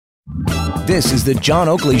This is the John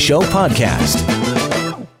Oakley Show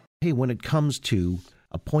podcast. Hey, when it comes to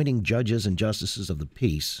appointing judges and justices of the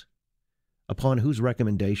peace, upon whose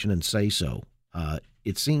recommendation and say-so,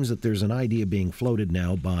 it seems that there's an idea being floated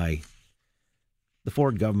now by the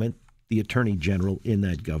Ford government, the Attorney General in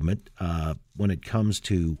that government, when it comes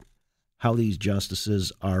to how these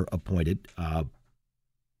justices are appointed.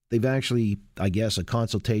 They've actually, I guess, a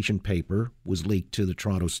consultation paper was leaked to the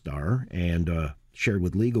Toronto Star and shared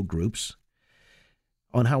with legal groups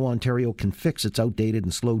on how Ontario can fix its outdated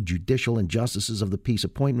and slow judicial and justices of the peace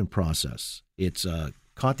appointment process. It's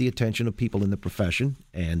caught the attention of people in the profession,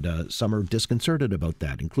 and some are disconcerted about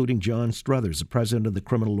that, including John Struthers, the president of the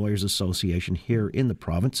Criminal Lawyers Association here in the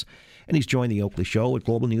province. And he's joined the Oakley Show at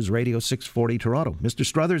Global News Radio 640 Toronto. Mr.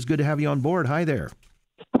 Struthers, good to have you on board. Hi there.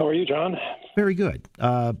 How are you, John? Very good.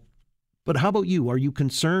 But how about you? Are you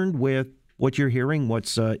concerned with what you're hearing,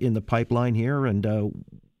 what's in the pipeline here, and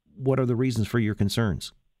what are the reasons for your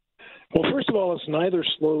concerns? Well, first of all, it's neither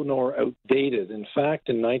slow nor outdated. In fact,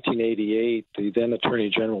 in 1988, the then Attorney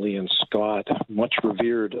General Ian Scott, much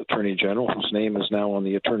revered Attorney General, whose name is now on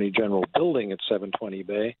the Attorney General building at 720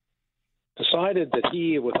 Bay, decided that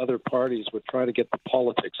he, with other parties, would try to get the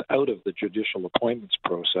politics out of the judicial appointments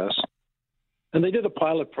process. And they did a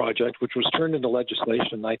pilot project, which was turned into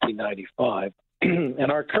legislation in 1995.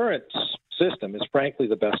 And our current system is, frankly,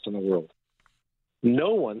 the best in the world.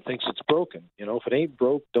 No one thinks it's broken. You know, if it ain't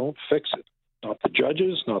broke, don't fix it. Not the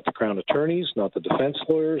judges, not the Crown attorneys, not the defense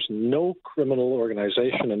lawyers. No criminal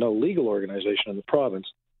organization and no legal organization in the province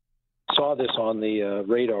saw this on the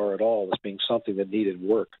radar at all as being something that needed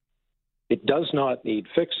work. It does not need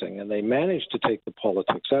fixing, and they managed to take the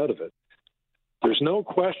politics out of it. There's no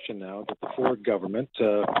question now that the Ford government,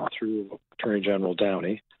 through Attorney General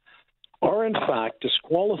Downey, are in fact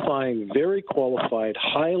disqualifying very qualified,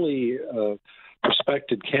 highly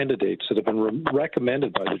respected candidates that have been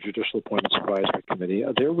recommended by the Judicial Appointments Advisory Committee.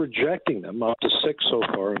 They're rejecting them, up to 6 so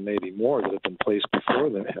far, and maybe more that have been placed before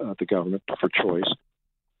the government for choice,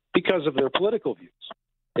 because of their political views.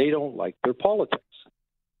 They don't like their politics.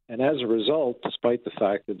 And as a result, despite the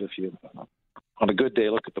fact that if you, on a good day,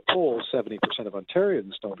 look at the polls, 70% of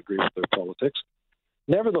Ontarians don't agree with their politics,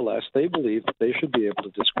 nevertheless, they believe that they should be able to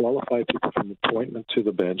disqualify people from appointment to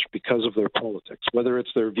the bench because of their politics, whether it's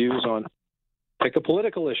their views on pick a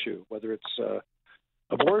political issue, whether it's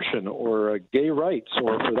abortion or gay rights,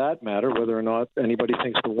 or for that matter, whether or not anybody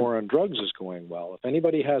thinks the war on drugs is going well. If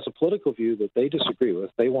anybody has a political view that they disagree with,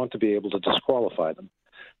 they want to be able to disqualify them.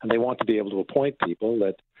 And they want to be able to appoint people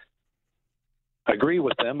that agree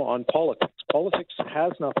with them on politics. Politics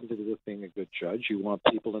has nothing to do with being a good judge. You want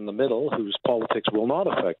people in the middle whose politics will not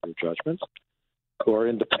affect their judgments, who are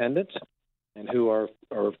independent, and who are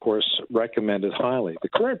of course, recommended highly. The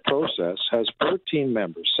current process has 14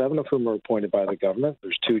 members, 7 of whom are appointed by the government.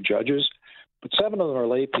 There's 2 judges, but 7 of them are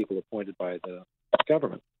lay people appointed by the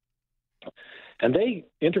government. And they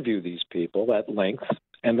interview these people at length,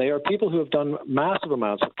 and they are people who have done massive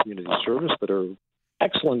amounts of community service that are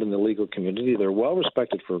excellent in the legal community. They're well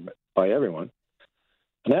respected by everyone.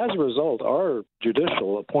 And as a result, our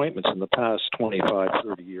judicial appointments in the past 25,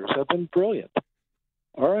 30 years have been brilliant.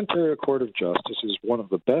 Our Ontario Court of Justice is one of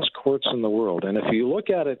the best courts in the world. And if you look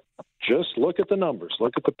at it, just look at the numbers.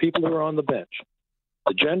 Look at the people who are on the bench.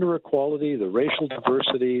 The gender equality, the racial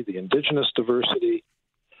diversity, the Indigenous diversity,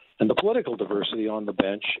 and the political diversity on the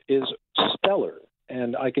bench is stellar.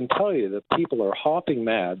 And I can tell you that people are hopping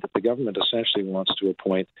mad that the government essentially wants to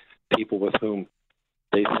appoint people with whom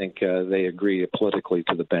they think they agree politically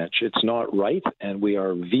to the bench. It's not right, and we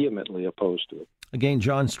are vehemently opposed to it. Again,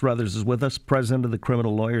 John Struthers is with us, president of the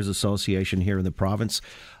Criminal Lawyers Association here in the province,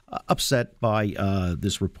 upset by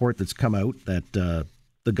this report that's come out that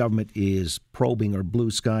the government is probing or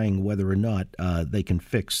blue skying whether or not they can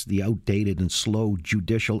fix the outdated and slow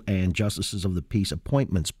judicial and justices of the peace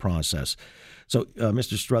appointments process. So,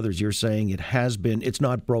 Mr. Struthers, you're saying it's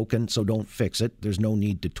not broken, so don't fix it. There's no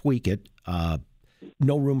need to tweak it.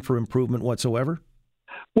 No room for improvement whatsoever?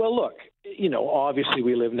 Well, look, obviously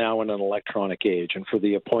we live now in an electronic age, and for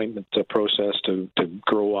the appointment process to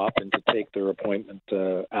grow up and to take their appointment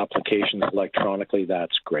applications electronically,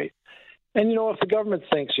 that's great. And, if the government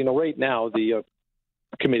thinks, right now the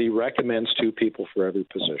committee recommends 2 people for every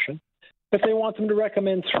position. If they want them to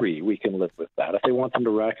recommend 3, we can live with that. If they want them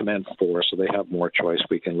to recommend 4 so they have more choice,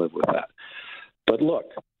 we can live with that. But look,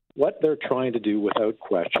 what they're trying to do without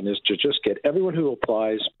question is to just get everyone who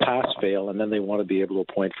applies pass-fail, and then they want to be able to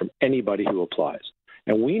appoint from anybody who applies.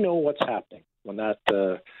 And we know what's happening when that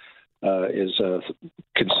is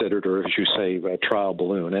considered, or as you say, a trial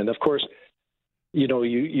balloon. And, of course,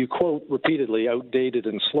 You quote repeatedly outdated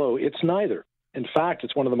and slow. It's neither. In fact,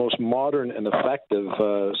 it's one of the most modern and effective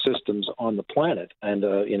systems on the planet.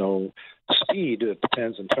 And, speed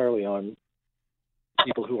depends entirely on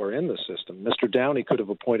people who are in the system. Mr. Downey could have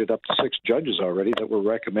appointed up to 6 judges already that were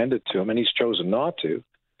recommended to him, and he's chosen not to.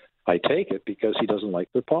 I take it because he doesn't like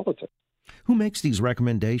their politics. Who makes these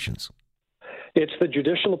recommendations? It's the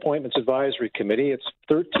Judicial Appointments Advisory Committee. It's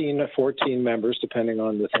 13 or 14 members, depending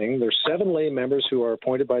on the thing. There's 7 lay members who are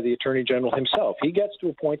appointed by the Attorney General himself. He gets to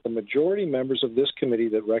appoint the majority members of this committee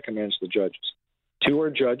that recommends the judges. 2 are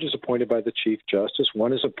judges appointed by the Chief Justice.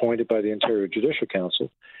 1 is appointed by the Ontario Judicial Council.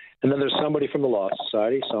 And then there's somebody from the Law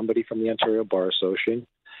Society, somebody from the Ontario Bar Association,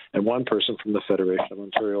 and 1 person from the Federation of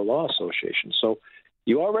Ontario Law Association. So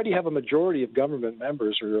you already have a majority of government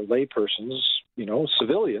members who are laypersons,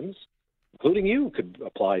 civilians, including you, could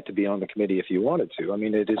apply to be on the committee if you wanted to. I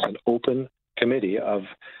mean, it is an open committee of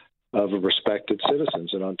respected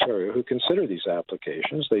citizens in Ontario who consider these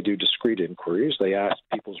applications. They do discrete inquiries. They ask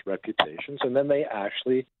people's reputations, and then they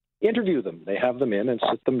actually interview them. They have them in and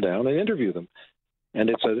sit them down and interview them. And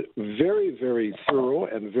it's a very, very thorough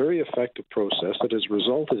and very effective process that has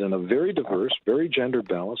resulted in a very diverse, very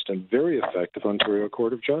gender-balanced, and very effective Ontario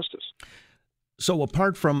Court of Justice. So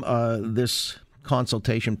apart from this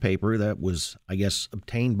consultation paper that was, I guess,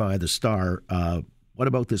 obtained by the Star, what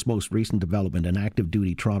about this most recent development? An active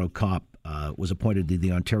duty Toronto cop was appointed to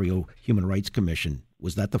the Ontario Human Rights Commission.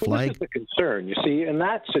 Was that the flag? This is the concern. You see, in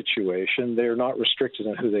that situation, they're not restricted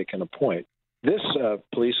on who they can appoint. This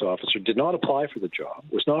police officer did not apply for the job,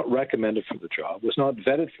 was not recommended for the job, was not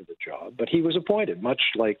vetted for the job, but he was appointed, much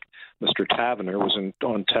like Mr. Tavener was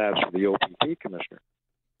on tabs for the OPP commissioner.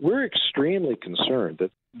 We're extremely concerned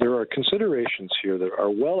that there are considerations here that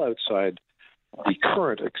are well outside the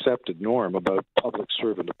current accepted norm about public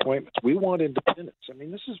servant appointments. We want independence. I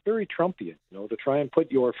mean, this is very Trumpian, to try and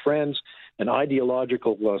put your friends and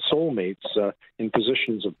ideological soulmates in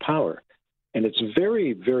positions of power. And it's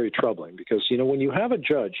very, very troubling because, when you have a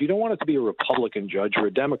judge, you don't want it to be a Republican judge or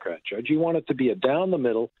a Democrat judge. You want it to be a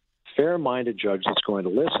down-the-middle, fair-minded judge that's going to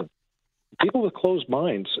listen. People with closed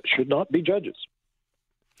minds should not be judges.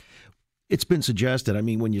 It's been suggested,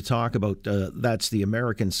 when you talk about that's the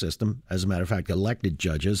American system, as a matter of fact, elected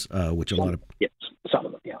judges, which a lot of... Yes, some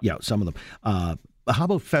of them, yeah. Yeah, some of them. How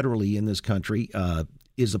about federally in this country?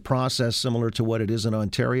 Is the process similar to what it is in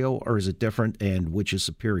Ontario, or is it different, and which is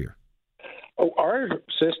superior? Our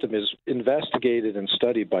system is investigated and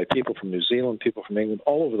studied by people from New Zealand, people from England,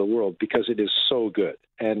 all over the world because it is so good.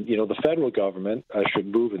 And, the federal government should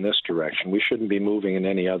move in this direction. We shouldn't be moving in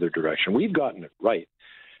any other direction. We've gotten it right.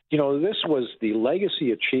 This was the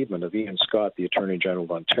legacy achievement of Ian Scott, the Attorney General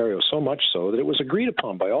of Ontario, so much so that it was agreed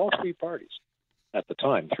upon by all 3 parties. At the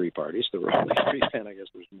time, 3 parties. There were only 3 then. I guess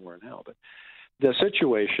there's more now. But the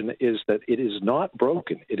situation is that it is not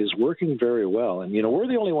broken. It is working very well. And, we're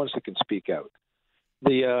the only ones that can speak out.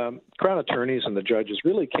 The Crown attorneys and the judges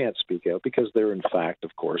really can't speak out because they're, in fact,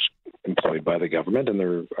 of course, employed by the government, and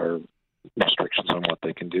there are restrictions on what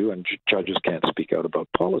they can do, and judges can't speak out about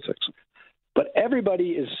politics. But everybody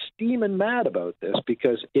is steaming mad about this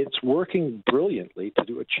because it's working brilliantly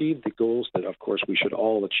to achieve the goals that, of course, we should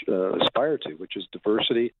all aspire to, which is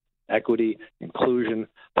diversity, equity, inclusion,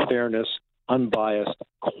 fairness, unbiased,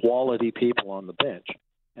 quality people on the bench.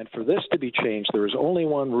 And for this to be changed, there is only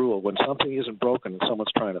one rule. When something isn't broken and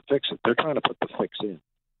someone's trying to fix it, they're trying to put the fix in.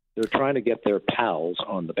 They're trying to get their pals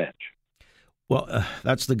on the bench. Well,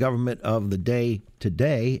 that's the government of the day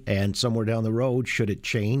today, and somewhere down the road, should it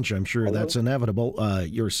change, I'm sure that's inevitable.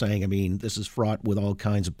 You're saying, this is fraught with all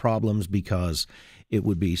kinds of problems because it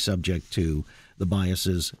would be subject to the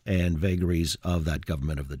biases and vagaries of that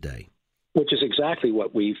government of the day. Which is exactly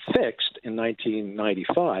what we fixed in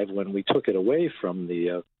 1995 when we took it away from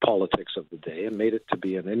the politics of the day and made it to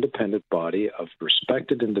be an independent body of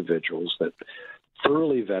respected individuals that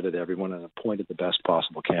thoroughly vetted everyone and appointed the best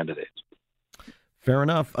possible candidates. Fair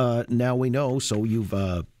enough. Now we know, so you've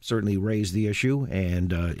certainly raised the issue,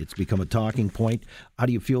 and it's become a talking point. How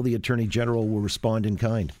do you feel the Attorney General will respond in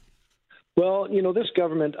kind? Well, this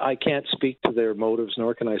government, I can't speak to their motives,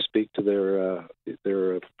 nor can I speak to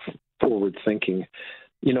their forward thinking.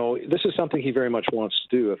 This is something he very much wants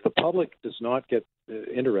to do. If the public does not get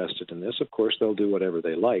interested in this, of course, they'll do whatever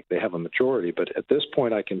they like. They have a majority. But at this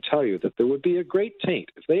point, I can tell you that there would be a great taint.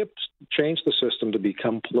 If they have changed the system to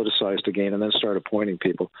become politicized again and then start appointing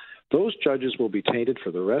people, those judges will be tainted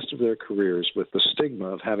for the rest of their careers with the stigma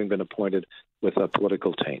of having been appointed with a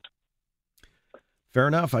political taint. Fair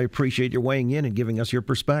enough. I appreciate your weighing in and giving us your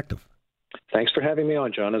perspective. Thanks for having me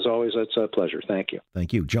on, John. As always, it's a pleasure. Thank you.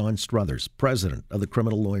 Thank you. John Struthers, President of the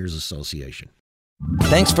Criminal Lawyers Association.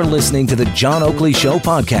 Thanks for listening to the John Oakley Show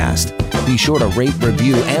podcast. Be sure to rate,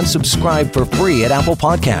 review, and subscribe for free at Apple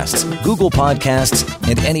Podcasts, Google Podcasts,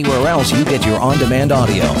 and anywhere else you get your on-demand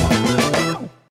audio.